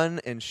sun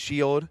and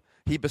shield.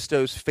 He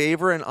bestows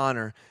favor and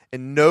honor,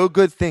 and no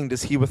good thing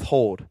does he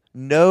withhold.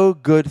 No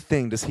good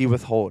thing does he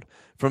withhold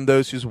from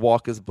those whose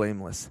walk is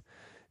blameless.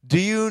 Do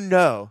you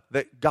know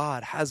that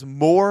God has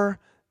more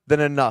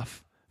than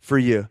enough for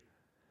you?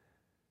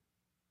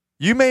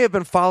 You may have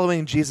been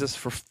following Jesus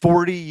for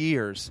 40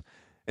 years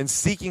and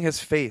seeking his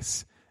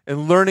face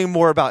and learning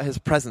more about his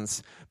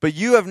presence, but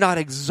you have not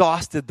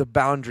exhausted the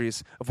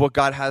boundaries of what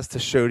God has to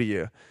show to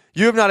you.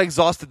 You have not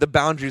exhausted the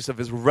boundaries of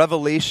his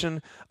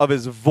revelation, of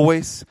his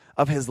voice,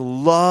 of his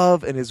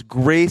love and his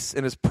grace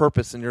and his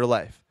purpose in your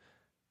life.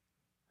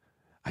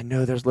 I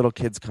know there's little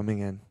kids coming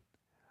in.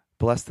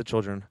 Bless the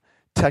children.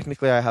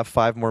 Technically, I have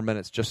 5 more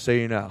minutes, just so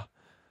you know.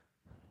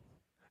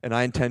 And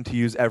I intend to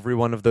use every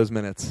one of those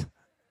minutes.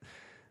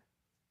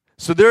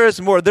 So there is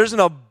more. There's an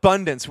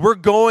abundance. We're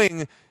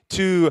going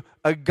to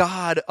a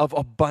God of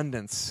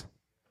abundance.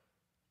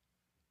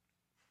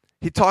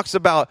 He talks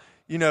about,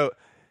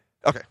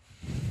 okay.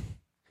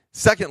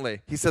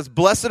 Secondly, he says,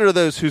 blessed are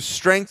those whose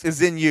strength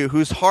is in you,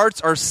 whose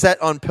hearts are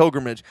set on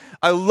pilgrimage.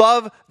 I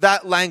love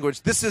that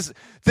language. This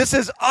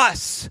is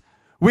us.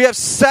 We have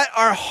set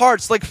our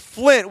hearts like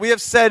flint. We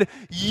have said,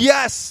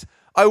 yes,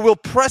 I will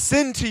press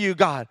into you,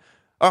 God.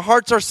 Our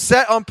hearts are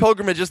set on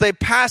pilgrimage as they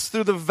pass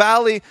through the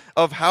valley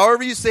of,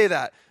 however you say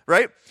that,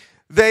 right?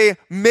 They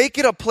make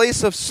it a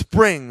place of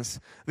springs.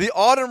 The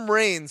autumn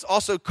rains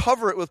also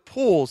cover it with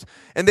pools,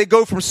 and they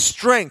go from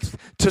strength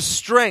to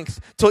strength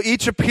till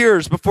each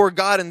appears before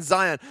God in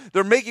Zion.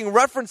 They're making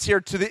reference here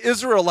to the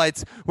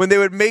Israelites when they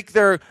would make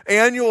their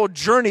annual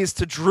journeys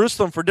to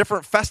Jerusalem for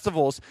different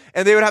festivals,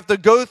 and they would have to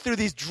go through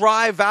these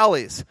dry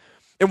valleys.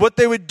 And what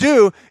they would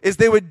do is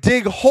they would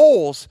dig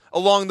holes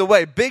along the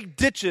way, big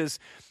ditches,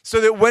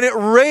 so that when it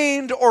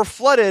rained or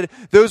flooded,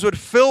 those would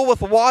fill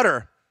with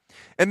water.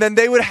 And then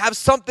they would have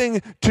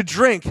something to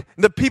drink.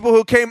 The people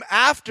who came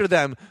after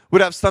them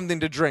would have something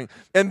to drink.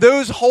 And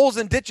those holes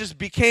and ditches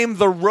became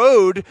the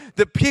road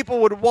that people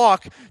would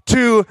walk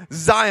to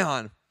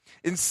Zion.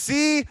 And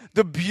see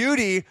the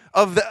beauty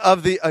of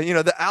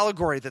the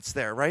allegory that's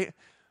there, right?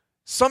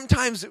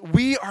 Sometimes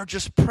we are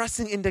just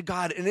pressing into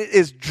God and it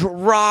is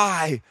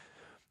dry.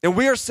 And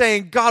we are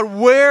saying, God,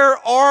 where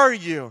are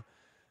you?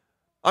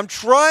 I'm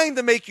trying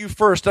to make you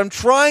first. I'm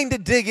trying to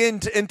dig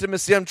into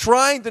intimacy. I'm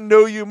trying to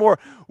know you more.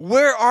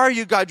 Where are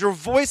you, God? Your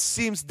voice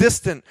seems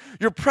distant.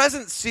 Your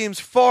presence seems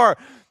far.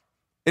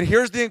 And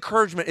here's the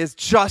encouragement is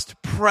just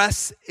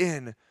press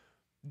in.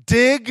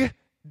 Dig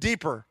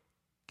deeper.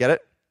 Get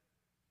it?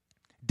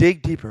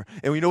 Dig deeper.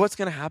 And you know what's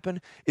going to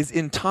happen is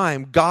in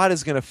time, God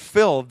is going to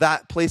fill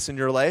that place in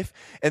your life,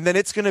 and then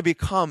it's going to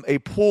become a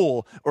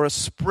pool or a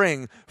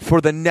spring for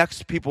the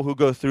next people who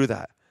go through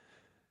that.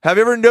 Have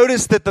you ever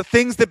noticed that the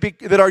things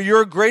that are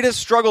your greatest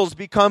struggles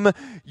become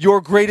your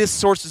greatest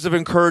sources of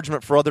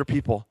encouragement for other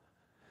people?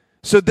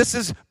 So this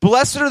is,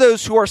 blessed are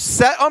those who are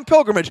set on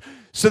pilgrimage.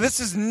 So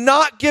this is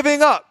not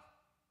giving up.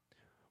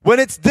 When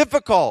it's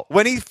difficult,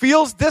 when he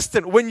feels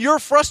distant, when you're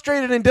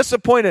frustrated and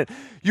disappointed,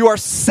 you are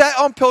set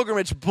on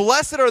pilgrimage.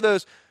 Blessed are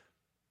those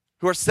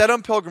who are set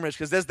on pilgrimage,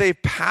 because as they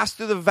pass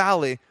through the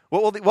valley,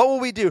 what will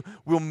we do?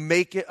 We'll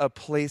make it a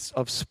place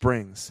of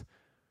springs.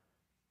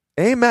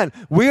 Amen.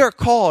 We are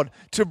called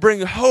to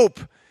bring hope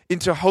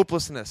into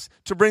hopelessness,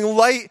 to bring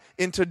light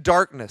into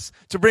darkness,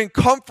 to bring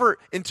comfort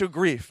into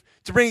grief,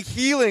 to bring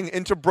healing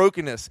into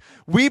brokenness.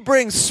 We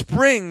bring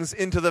springs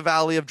into the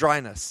valley of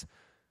dryness.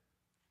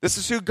 This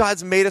is who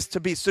God's made us to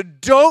be. So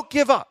don't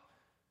give up.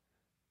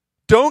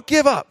 Don't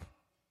give up.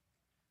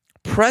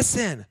 Press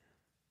in.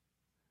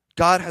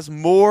 God has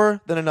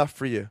more than enough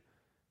for you.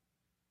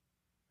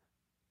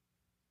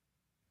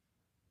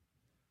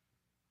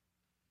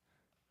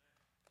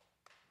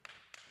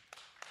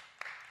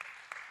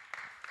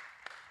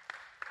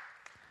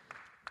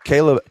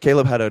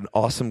 Caleb had an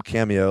awesome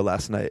cameo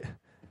last night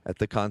at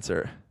the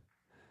concert.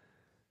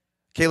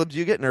 Caleb, do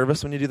you get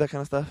nervous when you do that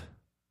kind of stuff?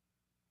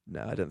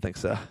 No, I didn't think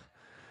so.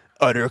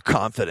 Utter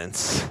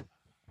confidence.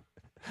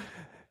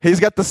 He's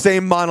got the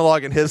same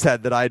monologue in his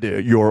head that I do.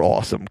 You're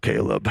awesome,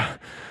 Caleb.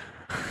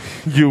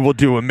 You will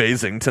do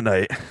amazing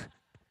tonight.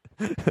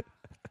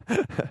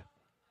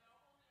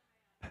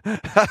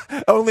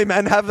 Only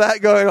men have that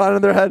going on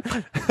in their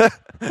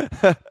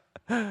head.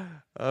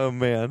 Oh,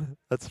 man.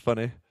 That's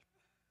funny.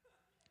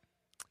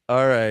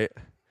 All right.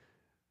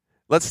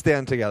 Let's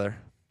stand together.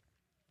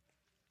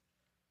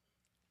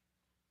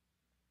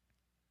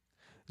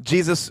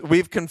 Jesus,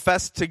 we've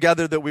confessed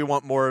together that we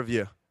want more of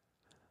you,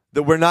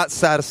 that we're not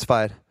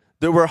satisfied,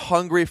 that we're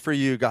hungry for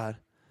you, God.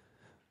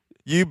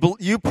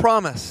 You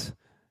promise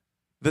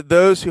that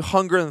those who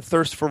hunger and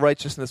thirst for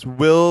righteousness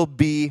will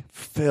be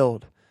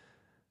filled.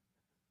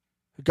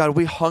 God,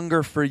 we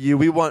hunger for you.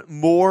 We want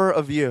more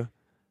of you.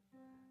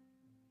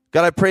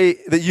 God, I pray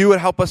that you would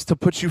help us to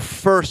put you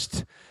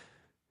first,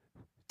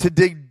 to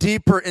dig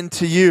deeper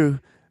into you,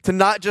 to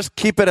not just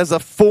keep it as a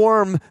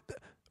form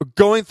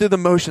going through the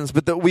motions,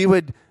 but that we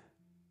would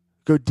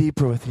go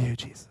deeper with you,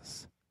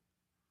 Jesus.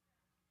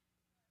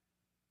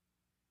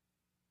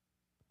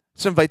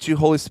 So invite you,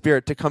 Holy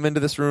Spirit, to come into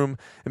this room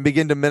and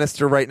begin to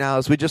minister right now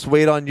as we just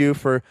wait on you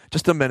for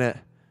just a minute.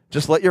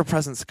 Just let your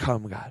presence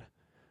come, God.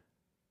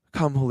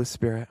 Come, Holy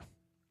Spirit.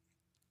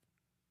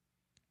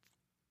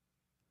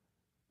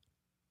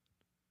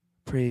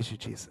 Praise you,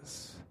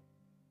 Jesus.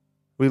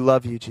 We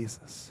love you,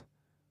 Jesus.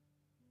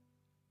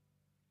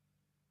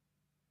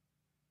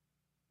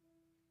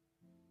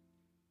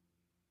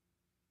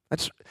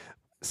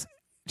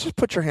 Just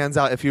put your hands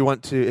out if you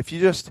want to. If you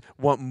just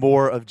want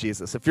more of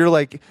Jesus. If you're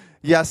like,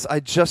 yes, I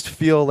just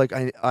feel like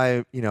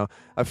I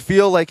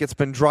feel like it's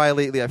been dry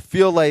lately. I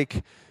feel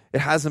like it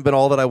hasn't been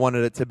all that I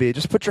wanted it to be.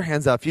 Just put your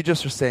hands out if you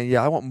just are saying,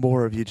 yeah, I want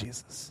more of you,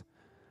 Jesus.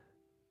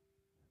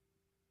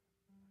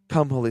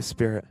 Come, Holy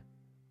Spirit.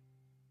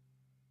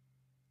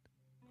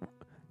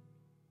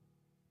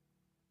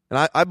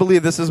 And I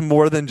believe this is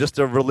more than just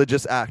a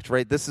religious act,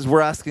 right?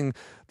 We're asking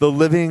the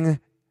living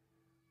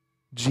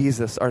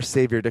Jesus, our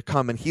Savior, to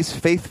come. And he's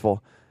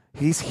faithful.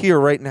 He's here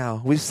right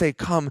now. We say,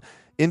 come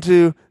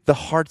into the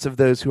hearts of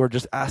those who are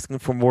just asking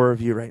for more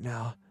of you right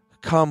now.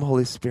 Come,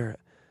 Holy Spirit.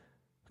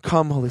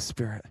 Come, Holy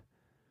Spirit.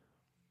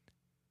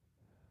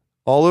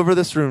 All over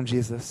this room,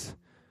 Jesus.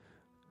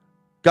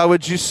 God,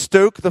 would you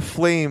stoke the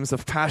flames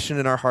of passion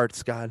in our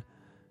hearts, God?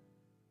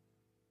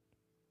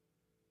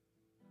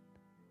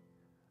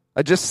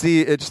 I just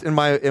see it just in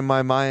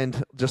my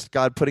mind, just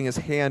God putting his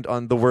hand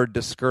on the word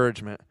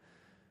discouragement.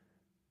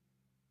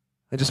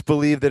 I just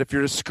believe that if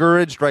you're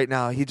discouraged right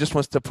now, he just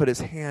wants to put his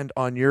hand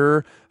on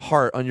your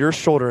heart, on your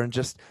shoulder, and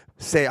just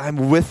say,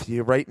 I'm with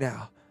you right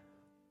now.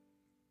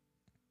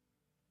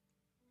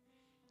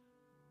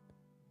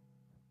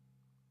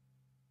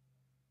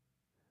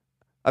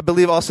 I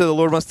believe also the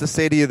Lord wants to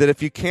say to you that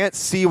if you can't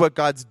see what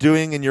God's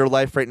doing in your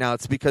life right now,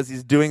 it's because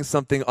he's doing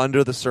something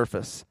under the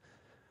surface.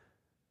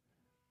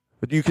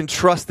 But you can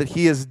trust that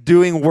he is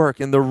doing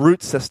work in the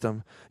root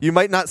system. You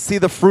might not see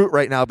the fruit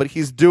right now, but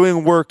he's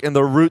doing work in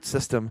the root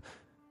system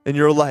in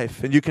your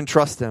life, and you can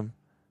trust him.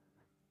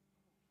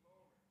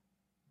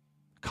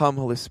 Come,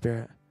 Holy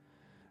Spirit.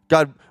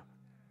 God,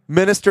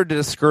 minister to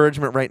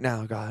discouragement right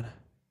now, God.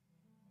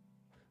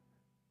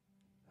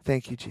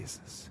 Thank you,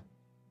 Jesus.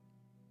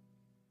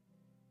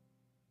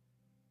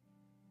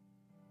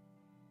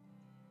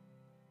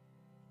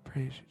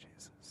 Praise you,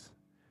 Jesus.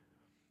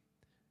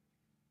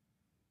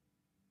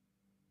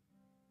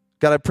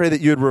 God, I pray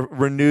that you would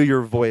renew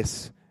your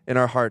voice in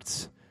our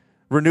hearts.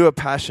 Renew a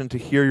passion to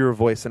hear your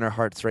voice in our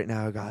hearts right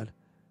now, God.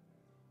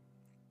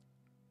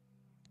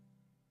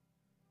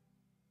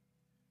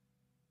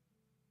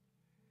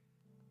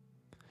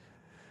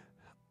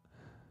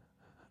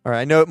 All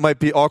right, I know it might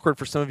be awkward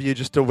for some of you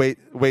just to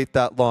wait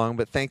that long,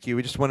 but thank you.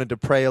 We just wanted to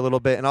pray a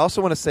little bit. And I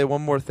also want to say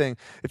one more thing.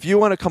 If you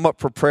want to come up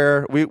for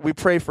prayer, we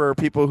pray for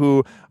people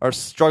who are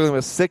struggling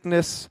with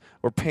sickness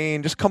or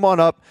pain. Just come on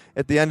up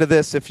at the end of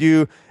this. If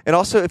you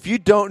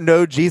don't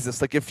know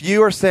Jesus, like if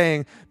you are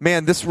saying,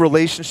 man, this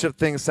relationship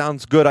thing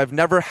sounds good. I've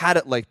never had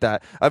it like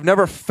that. I've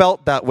never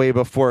felt that way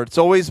before. It's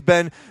always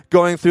been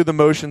going through the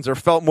motions or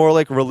felt more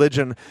like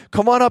religion.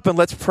 Come on up and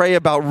let's pray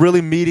about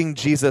really meeting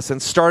Jesus and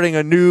starting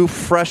a new,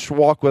 fresh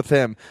walk with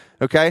him.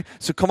 Okay?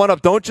 So come on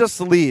up. Don't just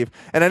leave.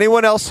 And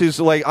anyone else who's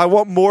like, I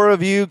want more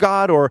of you,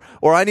 God, or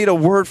I need a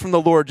word from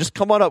the Lord, just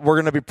come on up. We're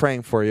going to be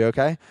praying for you,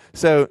 okay?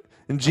 So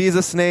in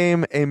Jesus'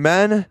 name,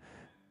 amen.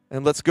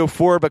 And let's go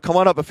forward. But come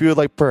on up if you would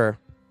like prayer.